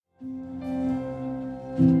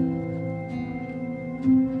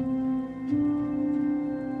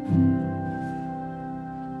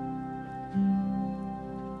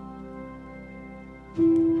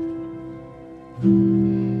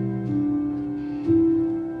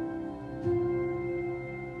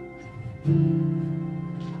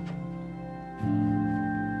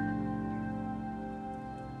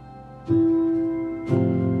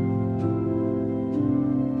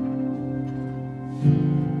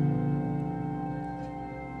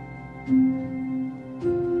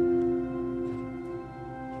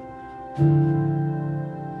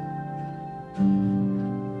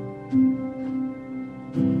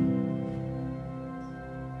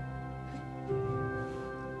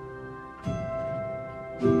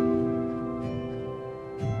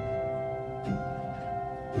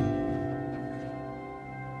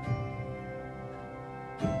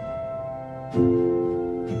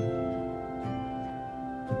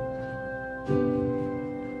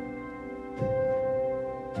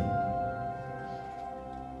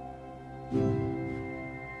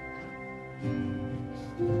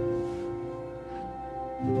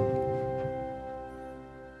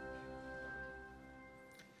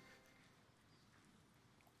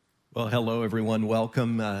Well, hello, everyone.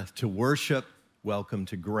 Welcome to worship. Welcome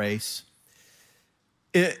to Grace.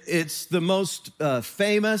 It's the most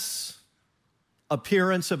famous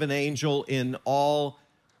appearance of an angel in all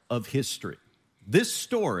of history. This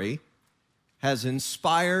story has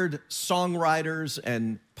inspired songwriters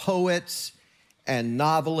and poets and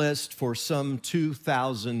novelists for some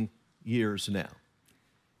 2,000 years now.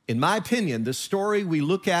 In my opinion, the story we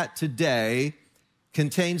look at today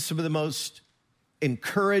contains some of the most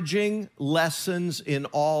encouraging lessons in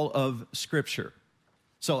all of Scripture.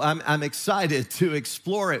 So I'm excited to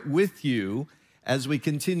explore it with you as we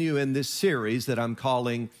continue in this series that I'm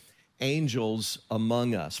calling Angels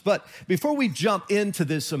Among Us. But before we jump into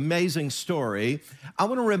this amazing story, I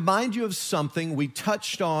want to remind you of something we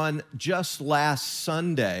touched on just last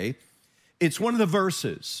Sunday. It's one of the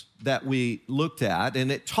verses that we looked at,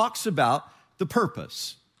 and it talks about the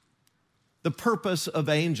purpose of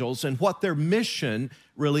angels and what their mission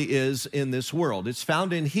really is in this world. It's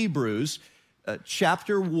found in Hebrews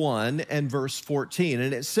chapter 1 and verse 14.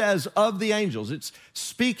 And it says of the angels, it's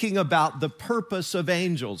speaking about the purpose of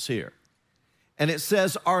angels here. And it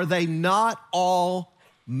says, are they not all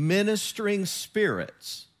ministering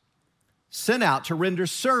spirits sent out to render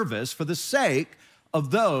service for the sake of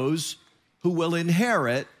those who will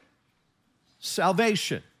inherit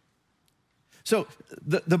salvation? So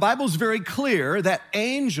the Bible's very clear that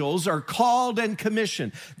angels are called and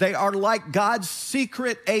commissioned. They are like God's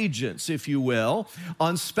secret agents, if you will,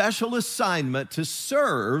 on special assignment to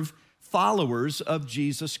serve followers of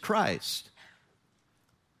Jesus Christ.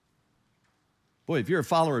 Boy, if you're a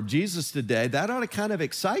follower of Jesus today, that ought to kind of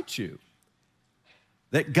excite you.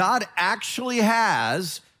 That God actually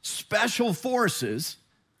has special forces,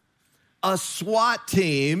 a SWAT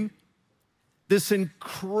team, this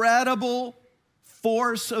incredible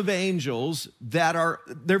force of angels that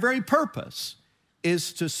their very purpose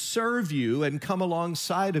is to serve you and come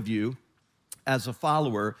alongside of you as a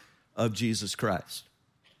follower of Jesus Christ.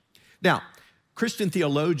 Now, Christian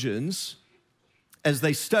theologians, as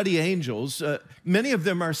they study angels, many of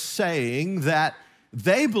them are saying that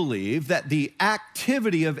they believe that the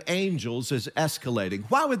activity of angels is escalating.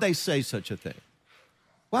 Why would they say such a thing?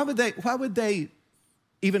 Why would they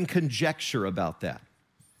even conjecture about that?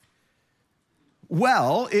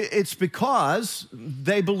 Well, it's because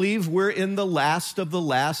they believe we're in the last of the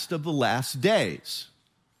last of the last days.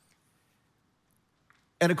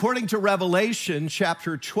 And according to Revelation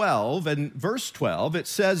chapter 12 and verse 12, it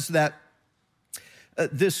says that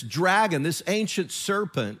this dragon, this ancient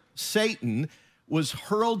serpent, Satan, was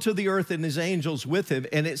hurled to the earth and his angels with him.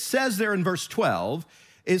 And it says there in verse 12,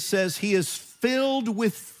 it says he is filled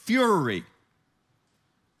with fury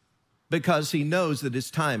because he knows that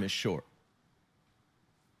his time is short.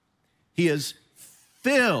 He is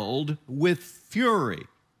filled with fury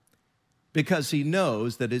because he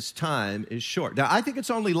knows that his time is short. Now, I think it's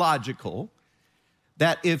only logical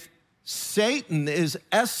that if Satan is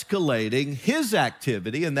escalating his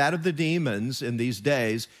activity and that of the demons in these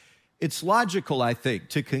days, it's logical, I think,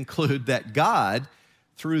 to conclude that God,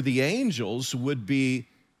 through the angels, would be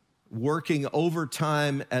working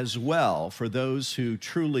overtime as well for those who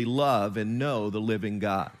truly love and know the living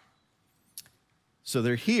God. So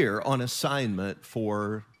they're here on assignment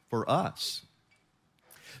for us.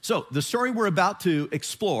 So the story we're about to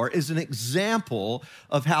explore is an example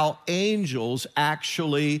of how angels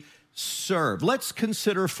actually serve. Let's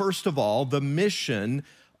consider, first of all, the mission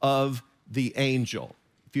of the angel.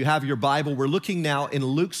 If you have your Bible, we're looking now in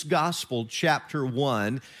Luke's Gospel, chapter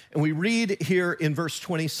 1, and we read here in verse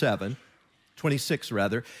 26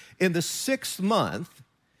 rather. In the 6th month,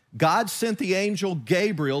 God sent the angel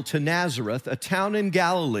Gabriel to Nazareth, a town in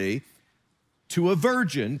Galilee, to a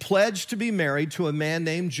virgin pledged to be married to a man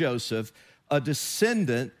named Joseph, a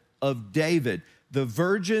descendant of David. The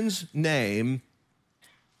virgin's name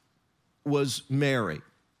was Mary.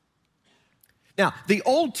 Now, the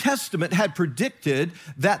Old Testament had predicted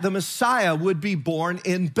that the Messiah would be born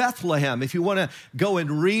in Bethlehem. If you want to go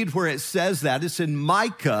and read where it says that, it's in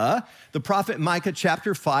Micah, the prophet Micah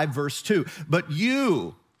chapter 5, verse 2. But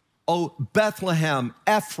you, O Bethlehem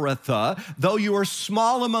Ephrathah, though you are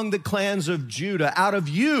small among the clans of Judah, out of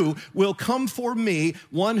you will come for me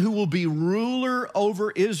one who will be ruler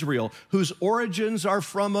over Israel, whose origins are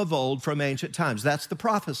from of old, from ancient times. That's the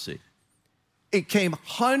prophecy. It came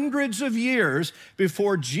hundreds of years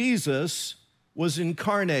before Jesus was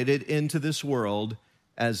incarnated into this world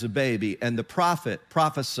as a baby. And the prophet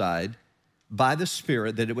prophesied by the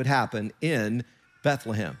Spirit that it would happen in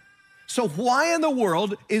Bethlehem. So why in the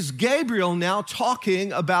world is Gabriel now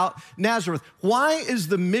talking about Nazareth? Why is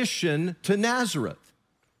the mission to Nazareth?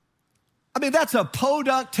 I mean, that's a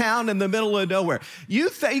podunk town in the middle of nowhere. You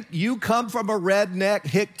think you come from a redneck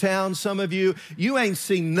hick town, some of you ain't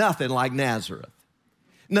seen nothing like Nazareth.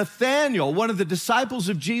 Nathanael, one of the disciples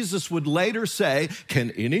of Jesus, would later say,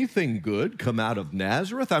 can anything good come out of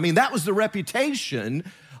Nazareth? I mean, that was the reputation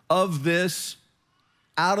of this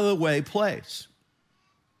out-of-the-way place.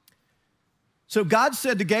 So God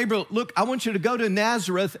said to Gabriel, look, I want you to go to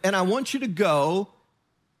Nazareth, and I want you to go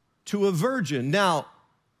to a virgin. Now,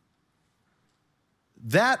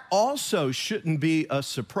 that also shouldn't be a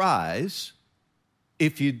surprise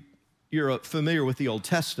if you're familiar with the Old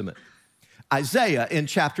Testament. Isaiah in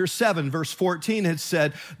chapter 7, verse 14 had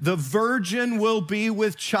said, the virgin will be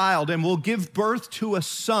with child and will give birth to a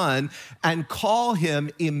son and call him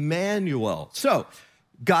Emmanuel. So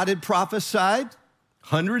God had prophesied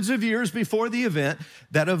hundreds of years before the event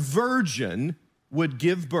that a virgin would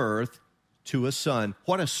give birth to a son.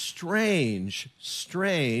 What a strange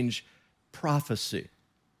prophecy.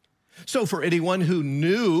 So for anyone who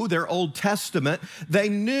knew their Old Testament, they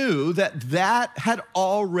knew that had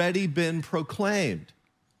already been proclaimed.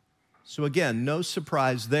 So again, no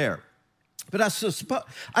surprise there. But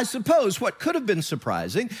I suppose what could have been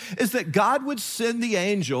surprising is that God would send the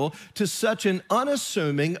angel to such an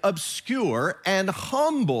unassuming, obscure, and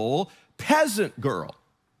humble peasant girl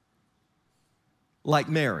like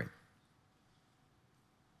Mary.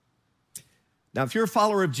 Now, if you're a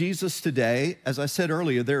follower of Jesus today, as I said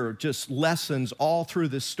earlier, there are just lessons all through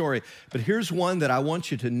this story. But here's one that I want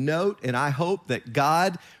you to note, and I hope that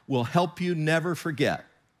God will help you never forget.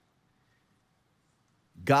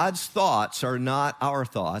 God's thoughts are not our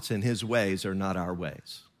thoughts, and his ways are not our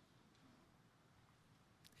ways.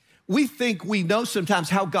 We think we know sometimes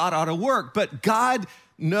how God ought to work, but God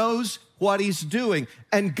knows what he's doing.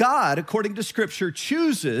 And God, according to Scripture,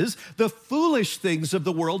 chooses the foolish things of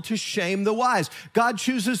the world to shame the wise. God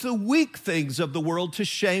chooses the weak things of the world to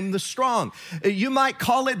shame the strong. You might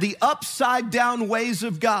call it the upside down ways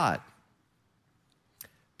of God.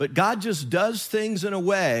 But God just does things in a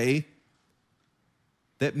way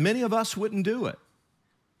that many of us wouldn't do it.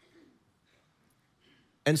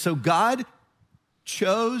 And so God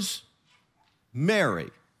chose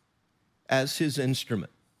Mary as his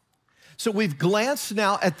instrument. So we've glanced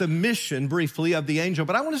now at the mission briefly of the angel,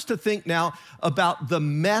 but I want us to think now about the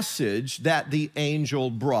message that the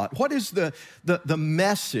angel brought. What is the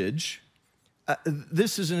message?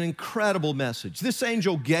 This is an incredible message. This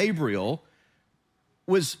angel Gabriel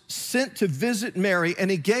was sent to visit Mary,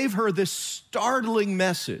 and he gave her this startling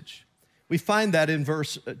message. We find that in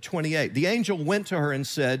verse 28. The angel went to her and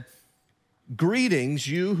said, "Greetings,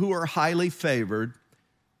 you who are highly favored.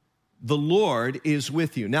 The Lord is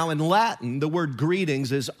with you." Now, in Latin, the word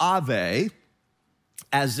greetings is ave,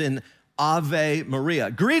 as in Ave Maria.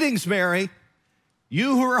 Greetings, Mary,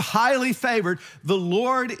 you who are highly favored, the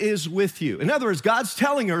Lord is with you. In other words, God's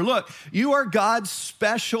telling her, look, you are God's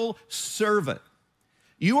special servant.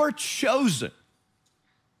 You are chosen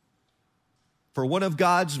for one of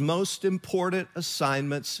God's most important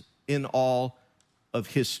assignments in all of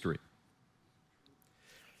history.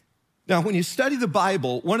 Now, when you study the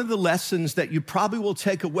Bible, one of the lessons that you probably will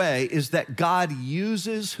take away is that God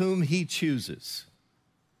uses whom he chooses.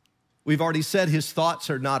 We've already said his thoughts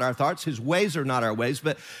are not our thoughts, his ways are not our ways,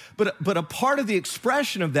 but a part of the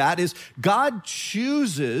expression of that is God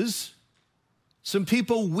chooses some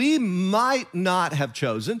people we might not have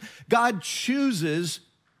chosen. God chooses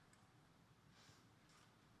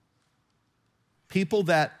people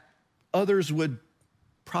that others would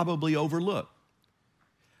probably overlook.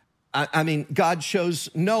 I mean, God chose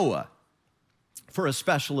Noah for a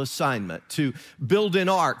special assignment, to build an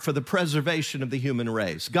ark for the preservation of the human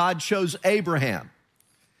race. God chose Abraham.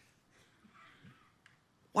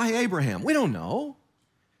 Why Abraham? We don't know.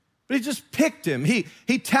 But he just picked him. He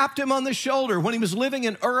tapped him on the shoulder when he was living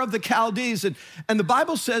in Ur of the Chaldees. And the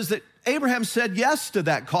Bible says that Abraham said yes to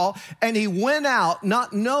that call, and he went out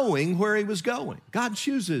not knowing where he was going. God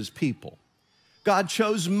chooses people. God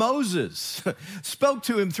chose Moses, spoke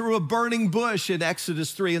to him through a burning bush in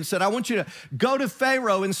Exodus 3 and said, I want you to go to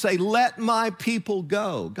Pharaoh and say, let my people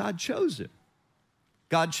go. God chose him.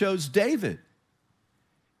 God chose David.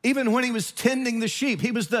 Even when he was tending the sheep, he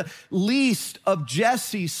was the least of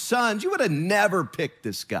Jesse's sons. You would have never picked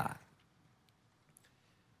this guy.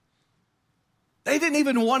 They didn't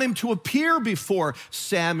even want him to appear before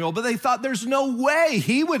Samuel, but they thought there's no way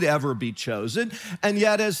he would ever be chosen. And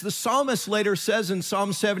yet, as the psalmist later says in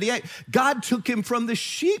Psalm 78, God took him from the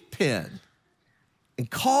sheep pen and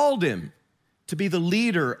called him to be the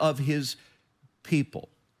leader of his people,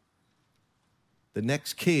 the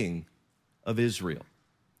next king of Israel.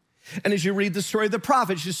 And as you read the story of the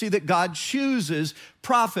prophets, you see that God chooses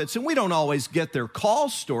prophets. And we don't always get their call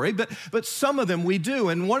story, but some of them we do.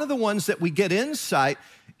 And one of the ones that we get insight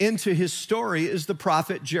into his story is the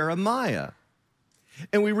prophet Jeremiah.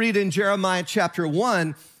 And we read in Jeremiah chapter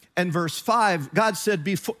 1 and verse 5, God said,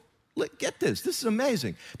 get this is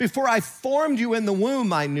amazing. Before I formed you in the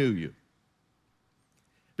womb, I knew you.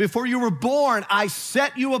 Before you were born, I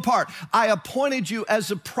set you apart. I appointed you as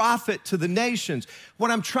a prophet to the nations. What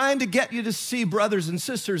I'm trying to get you to see, brothers and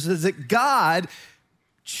sisters, is that God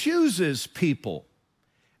chooses people,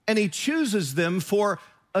 and he chooses them for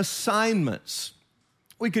assignments.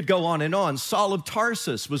 We could go on and on. Saul of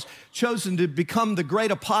Tarsus was chosen to become the great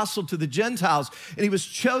apostle to the Gentiles, and he was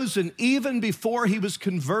chosen even before he was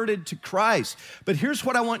converted to Christ. But here's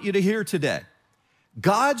what I want you to hear today.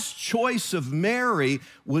 God's choice of Mary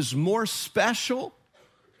was more special,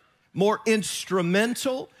 more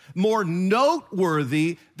instrumental, more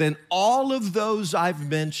noteworthy than all of those I've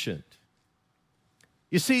mentioned.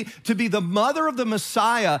 You see, to be the mother of the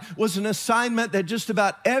Messiah was an assignment that just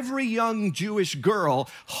about every young Jewish girl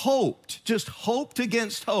hoped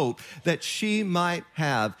against hope that she might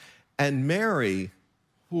have. And Mary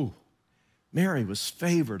was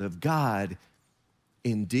favored of God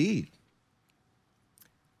indeed.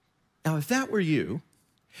 Now, if that were you,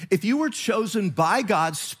 if you were chosen by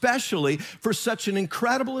God specially for such an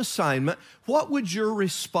incredible assignment, what would your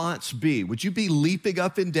response be? Would you be leaping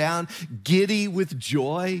up and down, giddy with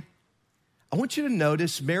joy? I want you to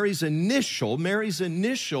notice Mary's initial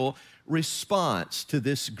response to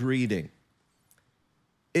this greeting.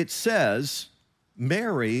 It says,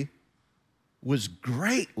 Mary was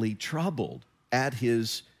greatly troubled at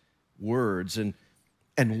his words and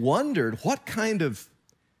wondered what kind of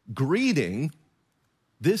greeting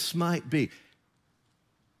this might be.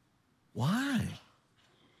 Why?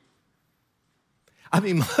 I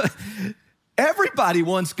mean, everybody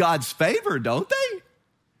wants God's favor, don't they?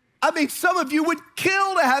 I mean, some of you would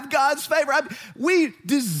kill to have God's favor. We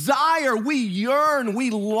desire, we yearn, we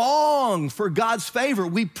long for God's favor.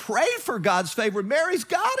 We pray for God's favor. Mary's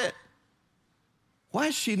got it. Why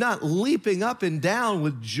is she not leaping up and down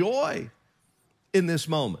with joy in this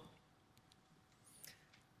moment?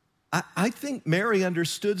 I think Mary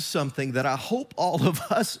understood something that I hope all of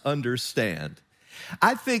us understand.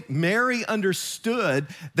 I think Mary understood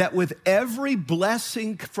that with every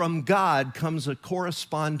blessing from God comes a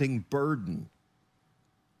corresponding burden.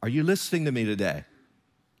 Are you listening to me today?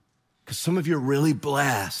 Because some of you are really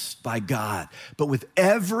blessed by God, but with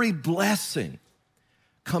every blessing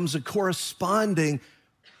comes a corresponding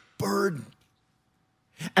burden.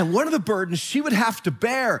 And one of the burdens she would have to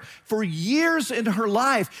bear for years in her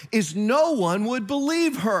life is no one would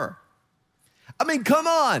believe her. I mean, come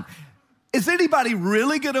on. Is anybody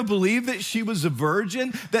really going to believe that she was a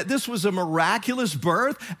virgin, that this was a miraculous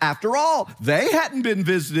birth? After all, they hadn't been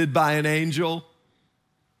visited by an angel.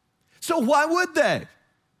 So why would they?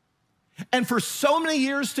 And for so many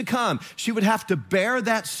years to come, she would have to bear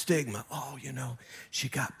that stigma. Oh, she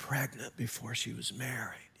got pregnant before she was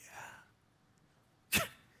married.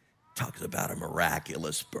 Talks about a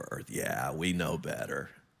miraculous birth. Yeah, we know better.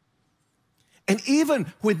 And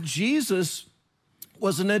even when Jesus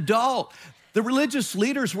was an adult, the religious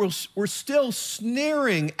leaders were still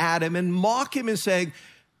sneering at him and mock him and saying,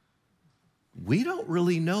 we don't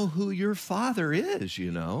really know who your father is,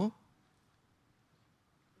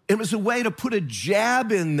 It was a way to put a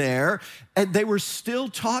jab in there, and they were still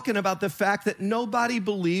talking about the fact that nobody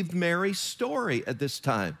believed Mary's story at this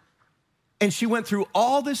time. And she went through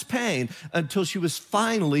all this pain until she was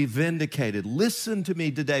finally vindicated. Listen to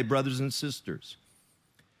me today, brothers and sisters.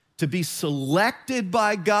 To be selected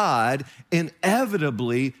by God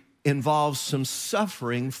inevitably involves some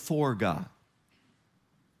suffering for God.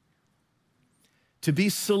 To be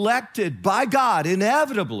selected by God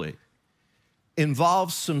inevitably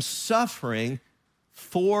involves some suffering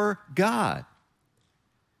for God.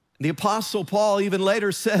 The Apostle Paul even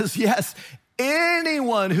later says, yes,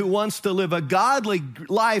 anyone who wants to live a godly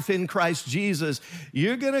life in Christ Jesus,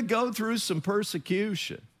 you're going to go through some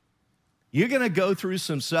persecution. You're going to go through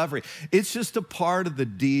some suffering. It's just a part of the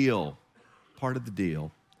deal, part of the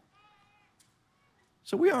deal.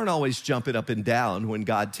 So we aren't always jumping up and down when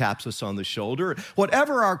God taps us on the shoulder.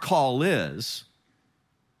 Whatever our call is,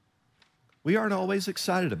 we aren't always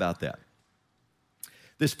excited about that.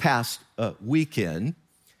 This past weekend,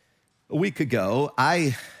 a week ago,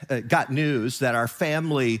 I got news that our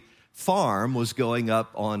family farm was going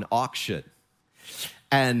up on auction.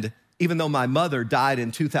 And even though my mother died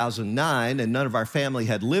in 2009 and none of our family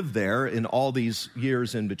had lived there in all these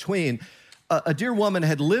years in between, a dear woman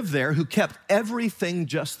had lived there who kept everything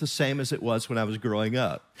just the same as it was when I was growing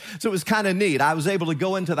up. So it was kind of neat. I was able to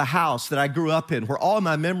go into the house that I grew up in where all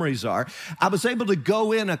my memories are. I was able to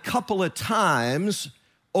go in a couple of times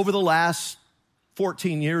over the last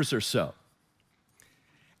 14 years or so.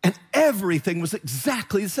 And everything was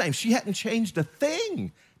exactly the same. She hadn't changed a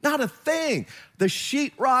thing, not a thing. The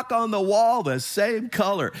sheetrock on the wall, the same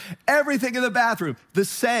color. Everything in the bathroom, the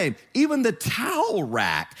same. Even the towel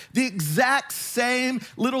rack, the exact same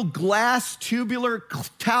little glass tubular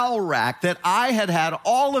towel rack that I had had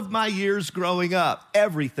all of my years growing up.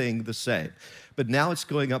 Everything the same. But now it's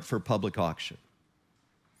going up for public auction.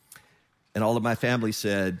 And all of my family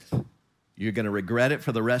said, you're going to regret it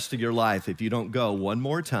for the rest of your life if you don't go one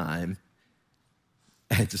more time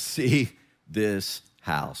and to see this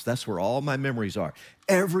house. That's where all my memories are.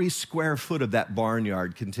 Every square foot of that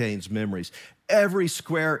barnyard contains memories. Every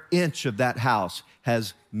square inch of that house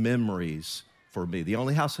has memories for me. The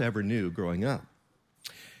only house I ever knew growing up.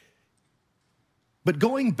 But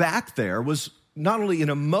going back there was not only an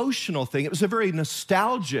emotional thing, it was a very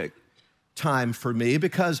nostalgic time for me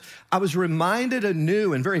because I was reminded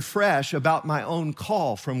anew and very fresh about my own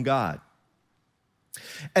call from God.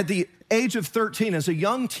 At the age of 13, as a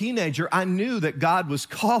young teenager, I knew that God was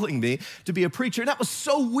calling me to be a preacher. And that was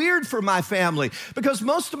so weird for my family because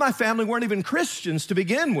most of my family weren't even Christians to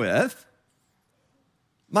begin with.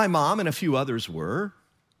 My mom and a few others were.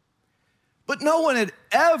 But no one had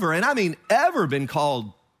ever, and I mean ever, been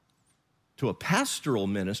called to a pastoral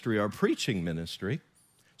ministry or a preaching ministry.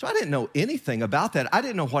 So I didn't know anything about that. I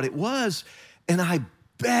didn't know what it was. And I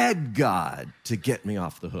begged God to get me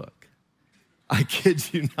off the hook. I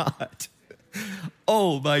kid you not.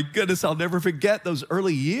 Oh my goodness, I'll never forget those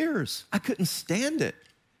early years. I couldn't stand it.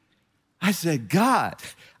 I said, God,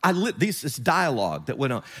 this dialogue that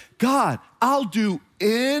went on. God, I'll do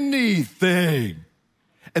anything.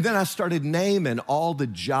 And then I started naming all the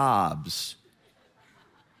jobs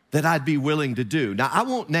that I'd be willing to do. Now, I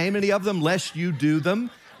won't name any of them lest you do them.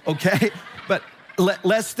 Okay, but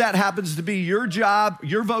lest that happens to be your job,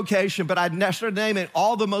 your vocation, but I'd start naming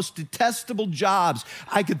all the most detestable jobs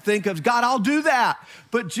I could think of. God, I'll do that,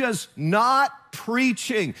 but just not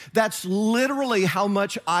preaching. That's literally how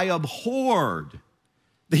much I abhorred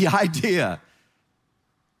the idea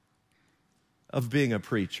of being a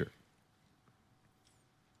preacher.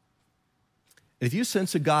 If you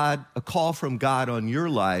sense a call from God on your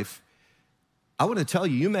life, I want to tell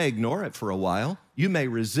you, you may ignore it for a while. You may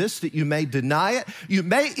resist it. You may deny it. You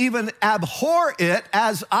may even abhor it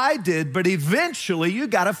as I did, but eventually you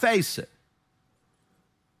got to face it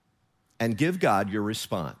and give God your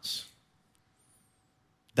response.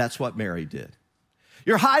 That's what Mary did.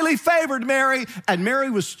 You're highly favored, Mary. And Mary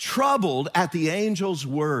was troubled at the angel's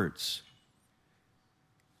words.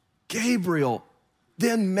 Gabriel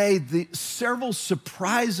then made several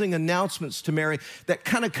surprising announcements to Mary that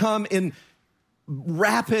kind of come in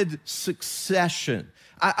rapid succession.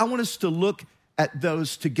 I want us to look at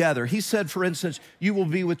those together. He said, for instance, you will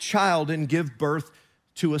be with child and give birth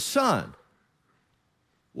to a son.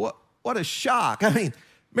 What a shock. I mean,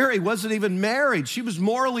 Mary wasn't even married. She was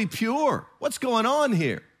morally pure. What's going on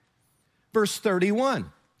here? Verse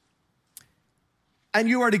 31. And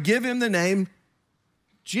you are to give him the name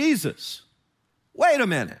Jesus. Wait a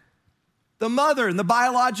minute. The mother and the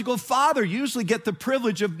biological father usually get the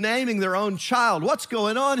privilege of naming their own child. What's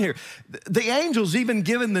going on here? The angel's even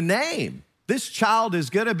given the name. This child is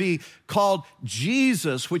going to be called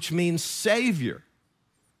Jesus, which means Savior.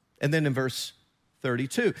 And then in verse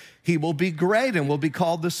 32, he will be great and will be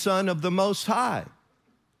called the Son of the Most High.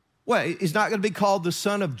 Wait, he's not going to be called the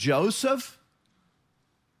son of Joseph?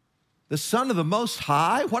 The Son of the Most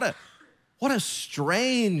High? What a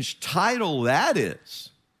strange title that is.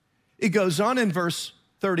 It goes on in verse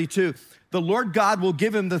 32, the Lord God will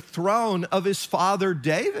give him the throne of his father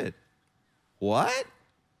David. What?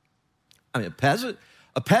 I mean,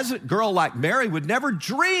 a peasant girl like Mary would never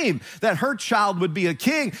dream that her child would be a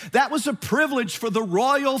king. That was a privilege for the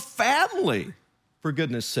royal family, for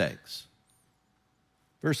goodness sakes.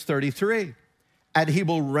 Verse 33, and he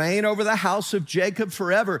will reign over the house of Jacob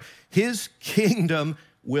forever. His kingdom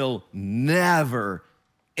will never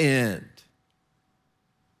end.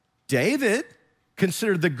 David,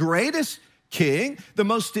 considered the greatest king, the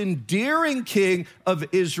most endearing king of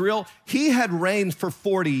Israel, he had reigned for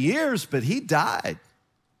 40 years, but he died.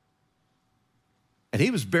 And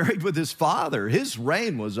he was buried with his father. His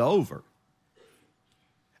reign was over.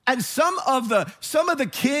 And some of the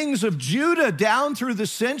kings of Judah down through the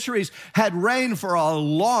centuries had reigned for a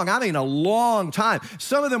long time.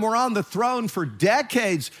 Some of them were on the throne for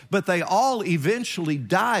decades, but they all eventually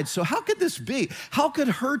died. So how could this be? How could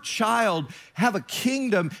her child have a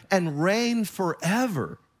kingdom and reign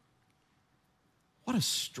forever? What a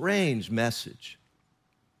strange message.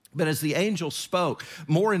 But as the angel spoke,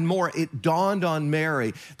 more and more it dawned on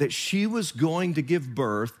Mary that she was going to give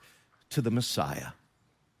birth to the Messiah.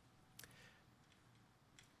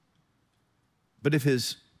 But if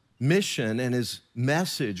his mission and his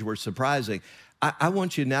message were surprising, I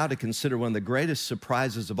want you now to consider one of the greatest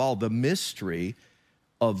surprises of all, the mystery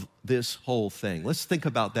of this whole thing. Let's think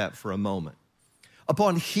about that for a moment.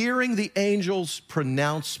 Upon hearing the angel's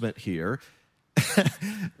pronouncement here,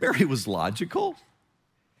 Mary was logical.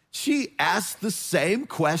 She asked the same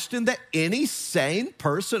question that any sane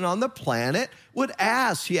person on the planet would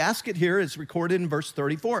ask. She asked it here, it's recorded in verse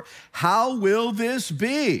 34. How will this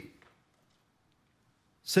be,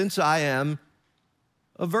 since I am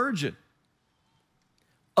a virgin?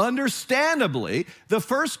 Understandably, the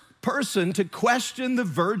first person to question the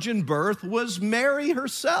virgin birth was Mary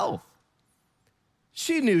herself.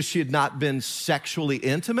 She knew she had not been sexually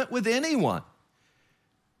intimate with anyone.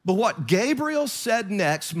 But what Gabriel said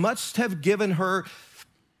next must have given her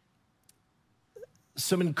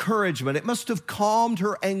some encouragement. It must have calmed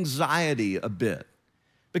her anxiety a bit.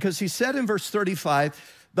 Because he said in verse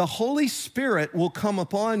 35, the Holy Spirit will come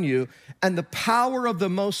upon you, and the power of the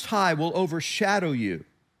Most High will overshadow you.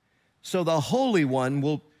 So the Holy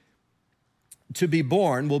One to be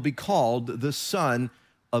born will be called the Son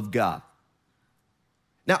of God.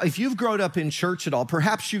 Now, if you've grown up in church at all,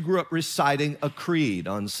 perhaps you grew up reciting a creed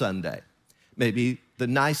on Sunday. Maybe the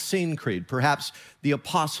Nicene Creed, perhaps the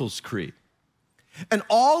Apostles' Creed. And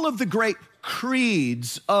all of the great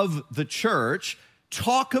creeds of the church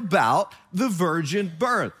talk about the virgin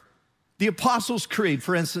birth. The Apostles' Creed,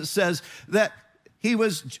 for instance, says that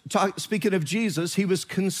speaking of Jesus, he was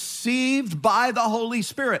conceived by the Holy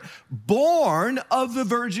Spirit, born of the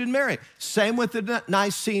Virgin Mary. Same with the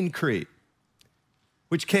Nicene Creed,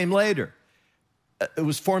 which came later. It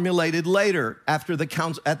was formulated later at the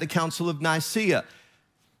Council of Nicaea.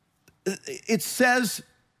 It says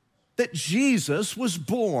that Jesus was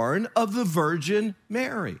born of the Virgin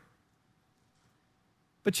Mary.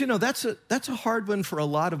 But you know, that's a hard one for a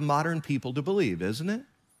lot of modern people to believe, isn't it?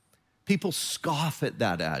 People scoff at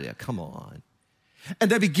that idea. Come on.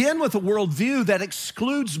 And they begin with a worldview that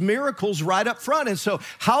excludes miracles right up front. And so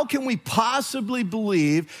how can we possibly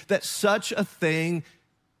believe that such a thing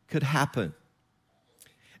could happen?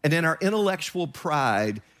 And in our intellectual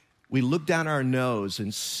pride, we look down our nose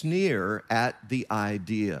and sneer at the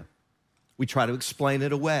idea. We try to explain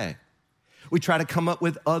it away. We try to come up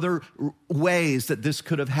with other ways that this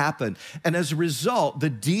could have happened. And as a result, the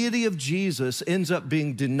deity of Jesus ends up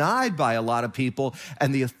being denied by a lot of people,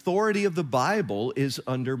 and the authority of the Bible is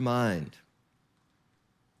undermined.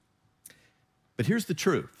 But here's the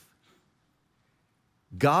truth.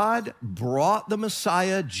 God brought the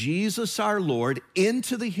Messiah, Jesus our Lord,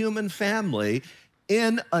 into the human family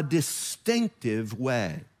in a distinctive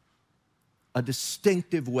way. A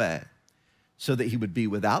distinctive way. So that he would be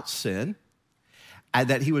without sin, and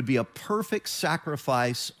that he would be a perfect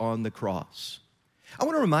sacrifice on the cross. I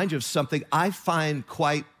want to remind you of something I find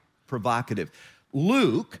quite provocative.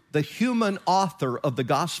 Luke, the human author of the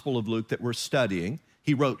Gospel of Luke that we're studying,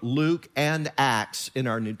 he wrote Luke and Acts in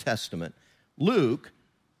our New Testament. Luke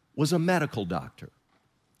was a medical doctor.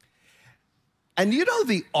 And you know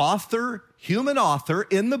the author, human author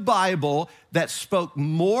in the Bible that spoke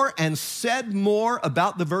more and said more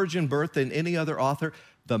about the virgin birth than any other author?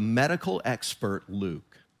 The medical expert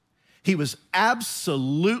Luke. He was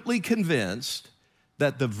absolutely convinced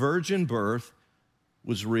that the virgin birth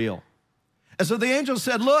was real. And so the angel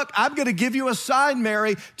said, look, I'm going to give you a sign,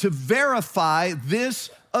 Mary, to verify this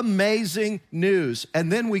amazing news.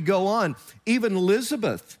 And then we go on. Even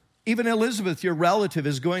Elizabeth, your relative,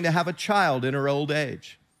 is going to have a child in her old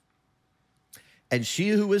age. And she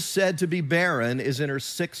who was said to be barren is in her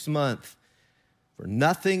 6th month. For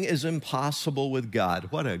nothing is impossible with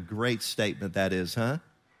God. What a great statement that is, huh?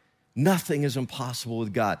 Nothing is impossible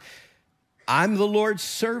with God. I'm the Lord's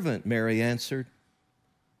servant, Mary answered.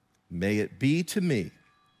 May it be to me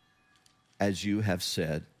as you have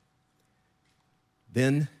said.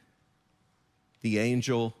 Then the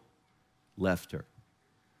angel left her.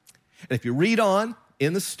 And if you read on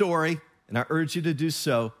in the story, and I urge you to do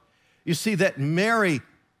so, you see that Mary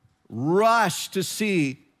rushed to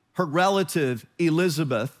see her relative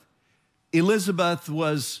Elizabeth. Elizabeth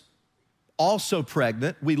was also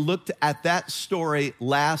pregnant. We looked at that story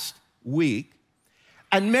last week.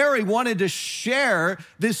 And Mary wanted to share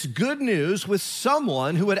this good news with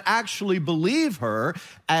someone who would actually believe her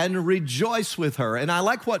and rejoice with her. And I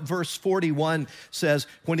like what verse 41 says.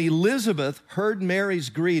 When Elizabeth heard Mary's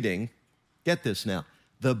greeting, get this now,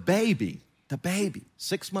 the baby,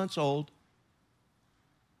 6 months old,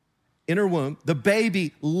 in her womb, the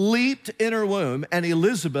baby leaped in her womb, and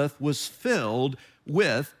Elizabeth was filled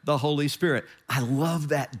with the Holy Spirit. I love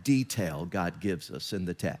that detail God gives us in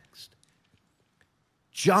the text.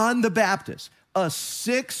 John the Baptist, a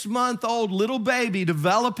 6-month-old little baby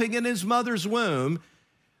developing in his mother's womb,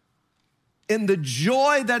 in the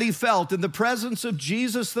joy that he felt in the presence of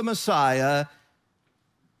Jesus the Messiah,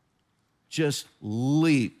 just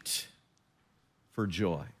leaped for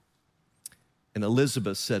joy. And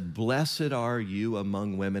Elizabeth said, blessed are you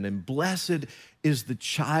among women, and blessed is the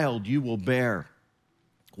child you will bear.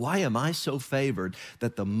 Why am I so favored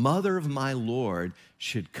that the mother of my Lord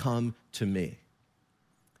should come to me?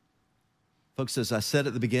 Folks, as I said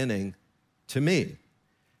at the beginning, to me,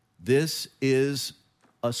 this is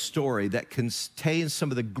a story that contains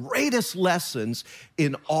some of the greatest lessons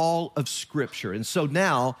in all of Scripture. And so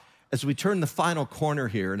now, as we turn the final corner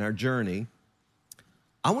here in our journey,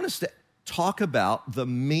 I want us to talk about the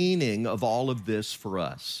meaning of all of this for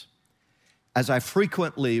us. As I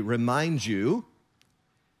frequently remind you,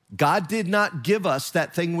 God did not give us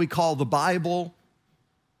that thing we call the Bible.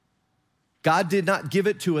 God did not give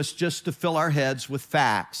it to us just to fill our heads with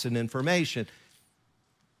facts and information.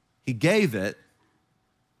 He gave it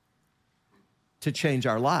to change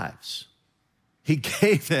our lives. He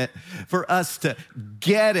gave it for us to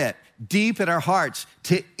get it deep in our hearts,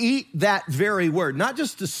 to eat that very word, not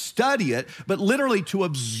just to study it, but literally to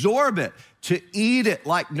absorb it, to eat it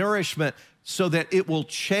like nourishment so that it will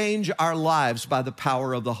change our lives by the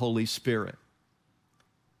power of the Holy Spirit.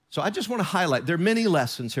 So I just want to highlight, there are many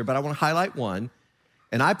lessons here, but I want to highlight one.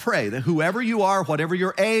 And I pray that whoever you are, whatever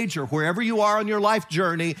your age or wherever you are on your life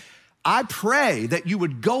journey, I pray that you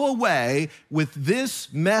would go away with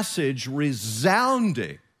this message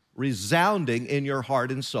resounding in your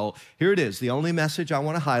heart and soul. Here it is, the only message I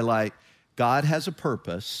want to highlight. God has a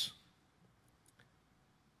purpose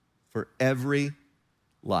for every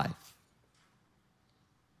life.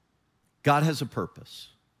 God has a purpose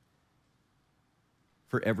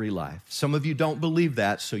for every life. Some of you don't believe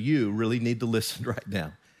that, so you really need to listen right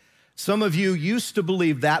now. Some of you used to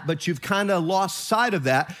believe that, but you've kind of lost sight of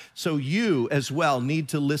that, so you as well need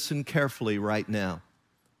to listen carefully right now.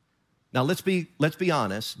 Now, let's be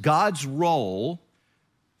honest. God's role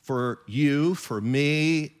for you, for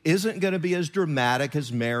me, isn't going to be as dramatic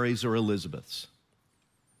as Mary's or Elizabeth's.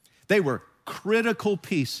 They were critical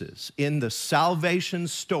pieces in the salvation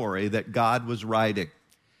story that God was writing.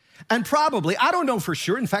 And probably, I don't know for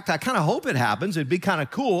sure, in fact, I kind of hope it happens, it'd be kind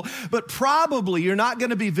of cool, but probably you're not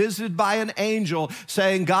going to be visited by an angel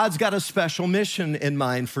saying God's got a special mission in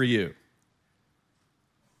mind for you.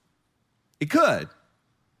 It could.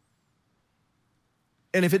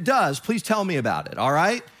 And if it does, please tell me about it, all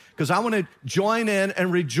right? Because I want to join in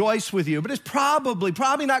and rejoice with you. But it's probably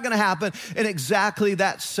not going to happen in exactly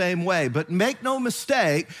that same way. But make no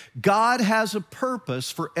mistake, God has a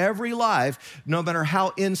purpose for every life, no matter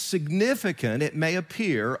how insignificant it may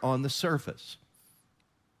appear on the surface.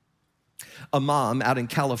 a mom out in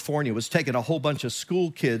California was taking a whole bunch of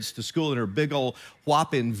school kids to school in her big old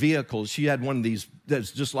whopping vehicles. She had one of these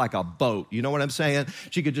that's just like a boat. You know what I'm saying?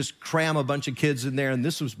 She could just cram a bunch of kids in there. And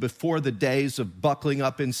this was before the days of buckling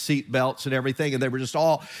up in seat belts and everything. And they were just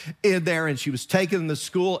all in there. And she was taking them to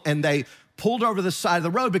school, and they pulled over the side of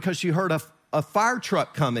the road because she heard a fire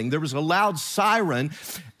truck coming. There was a loud siren,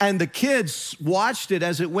 and the kids watched it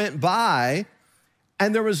as it went by,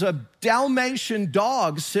 and there was a Dalmatian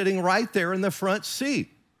dog sitting right there in the front seat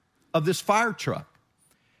of this fire truck.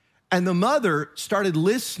 And the mother started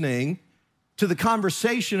listening to the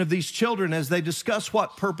conversation of these children as they discussed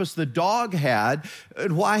what purpose the dog had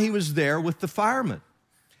and why he was there with the firemen.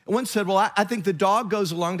 And one said, well, I think the dog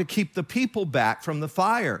goes along to keep the people back from the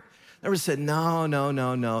fire. They said, no.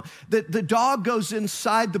 The dog goes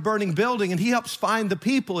inside the burning building, and he helps find the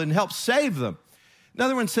people and helps save them.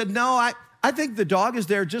 Another one said, no, I think the dog is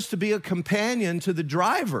there just to be a companion to the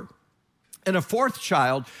driver. And a fourth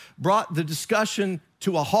child brought the discussion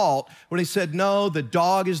to a halt when he said, no, the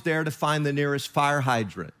dog is there to find the nearest fire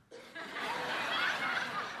hydrant.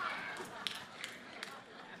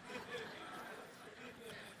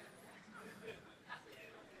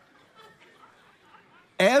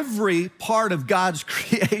 Every part of God's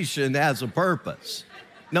creation has a purpose,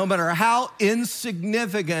 no matter how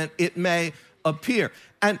insignificant it may appear.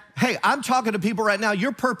 And hey, I'm talking to people right now,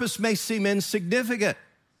 your purpose may seem insignificant.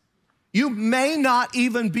 You may not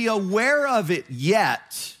even be aware of it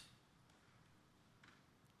yet.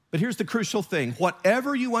 But here's the crucial thing.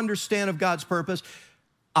 Whatever you understand of God's purpose,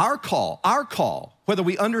 our call, whether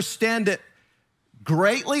we understand it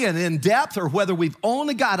greatly and in depth, or whether we've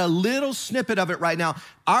only got a little snippet of it right now,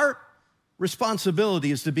 our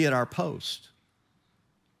responsibility is to be at our post,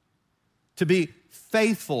 to be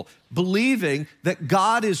faithful, believing that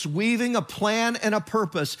God is weaving a plan and a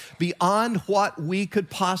purpose beyond what we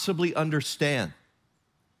could possibly understand.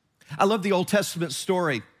 I love the Old Testament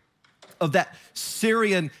story of that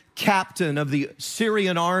Syrian captain of the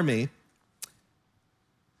Syrian army.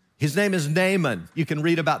 His name is Naaman. You can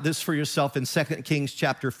read about this for yourself in 2 Kings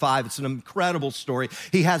chapter 5. It's an incredible story.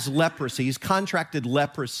 He has leprosy. He's contracted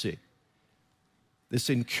leprosy, this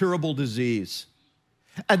incurable disease.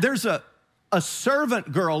 And there's a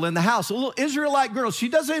servant girl in the house, a little Israelite girl.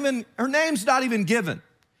 Her name's not even given.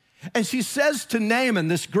 And she says to Naaman,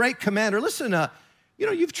 this great commander, listen,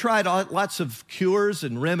 you've tried lots of cures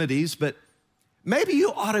and remedies, but maybe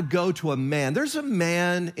you ought to go to a man. There's a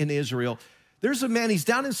man in Israel. There's a man, he's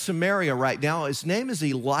down in Samaria right now. His name is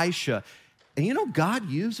Elisha. And God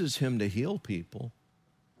uses him to heal people.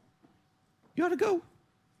 You ought to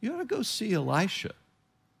go see Elisha.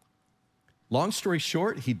 Long story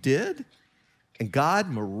short, he did. And God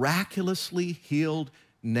miraculously healed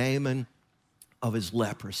Naaman of his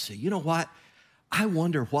leprosy. You know what? I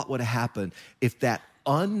wonder what would have happened if that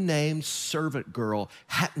unnamed servant girl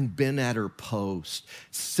hadn't been at her post,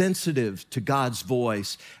 sensitive to God's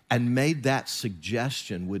voice, and made that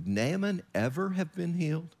suggestion. Would Naaman ever have been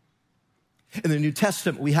healed? In the New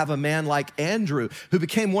Testament, we have a man like Andrew who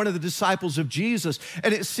became one of the disciples of Jesus.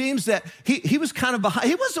 And it seems that he was kind of behind.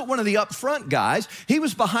 He wasn't one of the upfront guys. He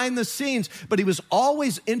was behind the scenes, but he was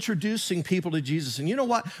always introducing people to Jesus. And you know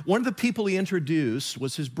what? One of the people he introduced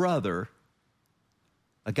was his brother,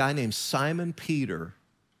 a guy named Simon Peter,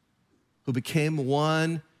 who became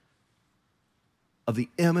one of the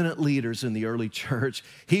eminent leaders in the early church.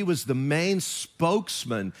 He was the main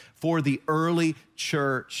spokesman for the early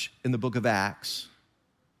church in the book of Acts.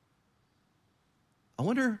 I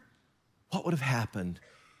wonder what would have happened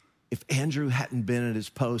if Andrew hadn't been at his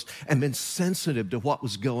post and been sensitive to what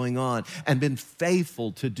was going on and been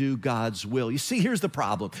faithful to do God's will. You see, here's the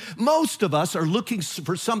problem. Most of us are looking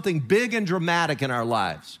for something big and dramatic in our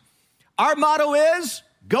lives. Our motto is,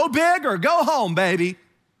 go big or go home, baby.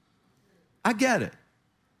 I get it.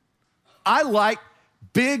 I like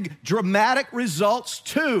big, dramatic results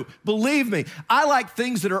too. Believe me, I like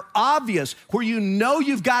things that are obvious, where you know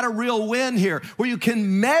you've got a real win here, where you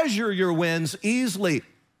can measure your wins easily.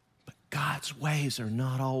 But God's ways are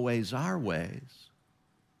not always our ways.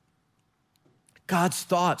 God's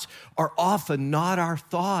thoughts are often not our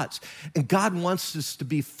thoughts. And God wants us to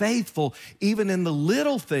be faithful even in the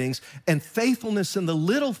little things. And faithfulness in the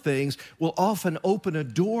little things will often open a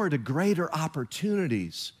door to greater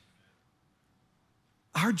opportunities.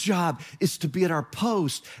 Our job is to be at our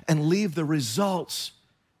post and leave the results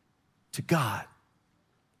to God.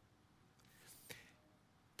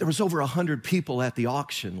 There was over 100 people at the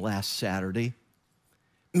auction last Saturday.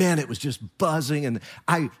 man, it was just buzzing. And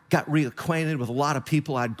I got reacquainted with a lot of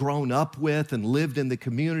people I'd grown up with and lived in the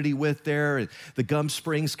community with there, the Gum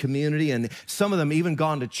Springs community. And some of them even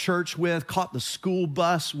gone to church with, caught the school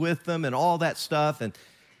bus with them and all that stuff. And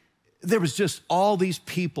there was just all these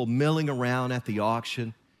people milling around at the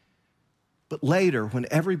auction. But later, when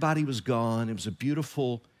everybody was gone, it was a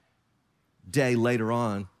beautiful day later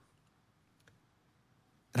on.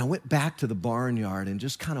 And I went back to the barnyard and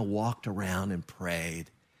just kind of walked around and prayed.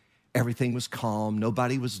 Everything was calm.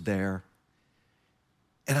 Nobody was there.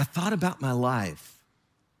 And I thought about my life.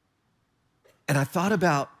 And I thought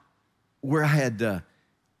about where I had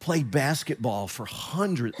played basketball for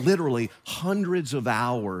literally hundreds of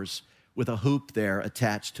hours with a hoop there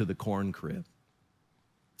attached to the corn crib.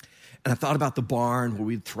 And I thought about the barn where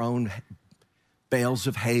we'd thrown bales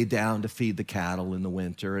of hay down to feed the cattle in the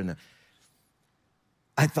winter. And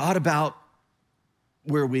I thought about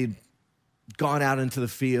where we'd gone out into the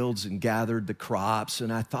fields and gathered the crops.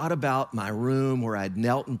 And I thought about my room where I'd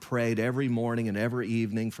knelt and prayed every morning and every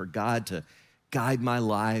evening for God to guide my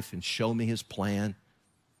life and show me his plan.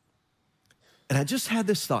 And I just had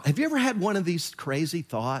this thought. Have you ever had one of these crazy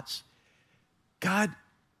thoughts? God,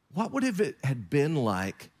 what would it have been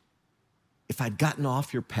like if I'd gotten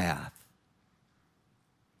off your path?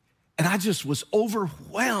 And I just was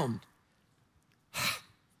overwhelmed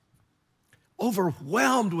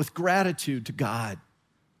with gratitude to God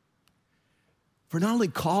for not only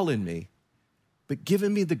calling me, but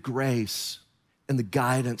giving me the grace and the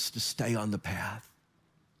guidance to stay on the path.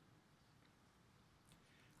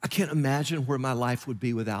 I can't imagine where my life would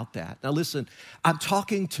be without that. Now listen, I'm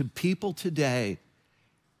talking to people today,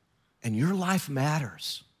 and your life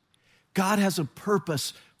matters. God has a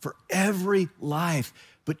purpose for every life,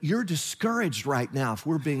 but you're discouraged right now, if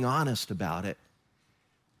we're being honest about it,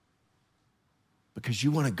 because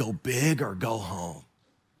you want to go big or go home.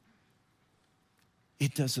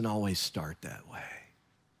 It doesn't always start that way.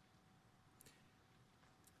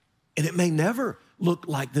 And it may never look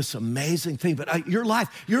like this amazing thing, but your life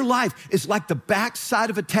is like the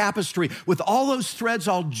backside of a tapestry with all those threads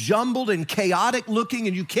all jumbled and chaotic looking,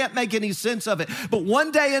 and you can't make any sense of it. But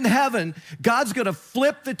one day in heaven, God's gonna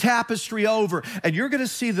flip the tapestry over, and you're gonna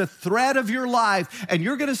see the thread of your life, and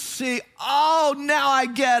you're gonna see, oh, now I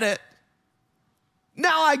get it.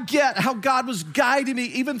 Now I get how God was guiding me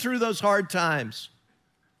even through those hard times.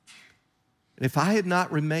 And if I had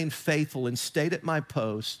not remained faithful and stayed at my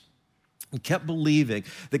post and kept believing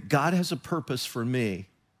that God has a purpose for me,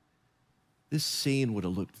 this scene would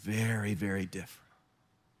have looked very, very different.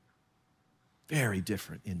 Very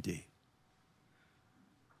different indeed.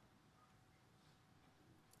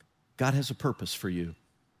 God has a purpose for you,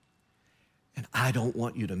 and I don't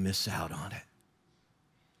want you to miss out on it.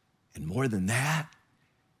 And more than that,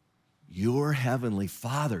 your heavenly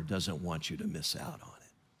Father doesn't want you to miss out on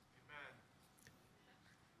it.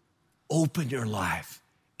 Amen. Open your life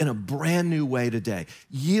in a brand new way today.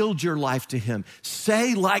 Yield your life to him.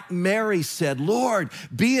 Say like Mary said, Lord,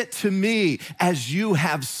 be it to me as you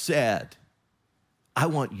have said. I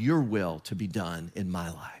want your will to be done in my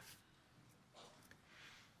life.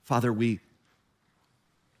 Father, we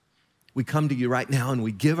come to you right now and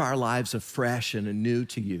we give our lives afresh and anew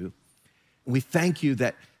to you. We thank you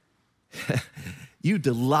that you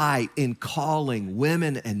delight in calling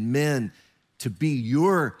women and men to be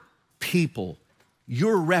your people,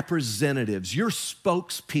 your representatives, your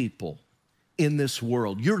spokespeople in this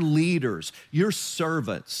world, your leaders, your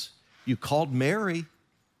servants. You called Mary.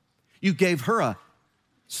 You gave her a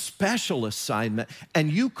special assignment,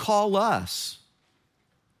 and you call us.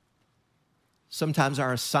 Sometimes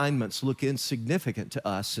our assignments look insignificant to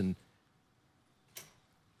us, and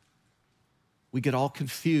we get all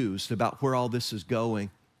confused about where all this is going.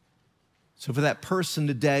 So for that person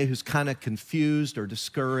today who's kind of confused or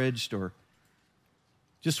discouraged or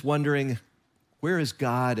just wondering, where is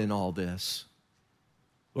God in all this?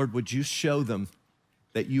 Lord, would you show them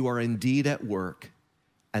that you are indeed at work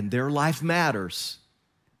and their life matters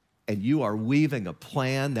and you are weaving a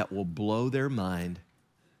plan that will blow their mind.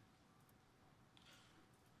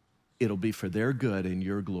 It'll be for their good and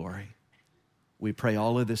your glory. We pray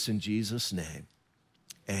all of this in Jesus' name.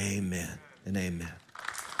 Amen and amen.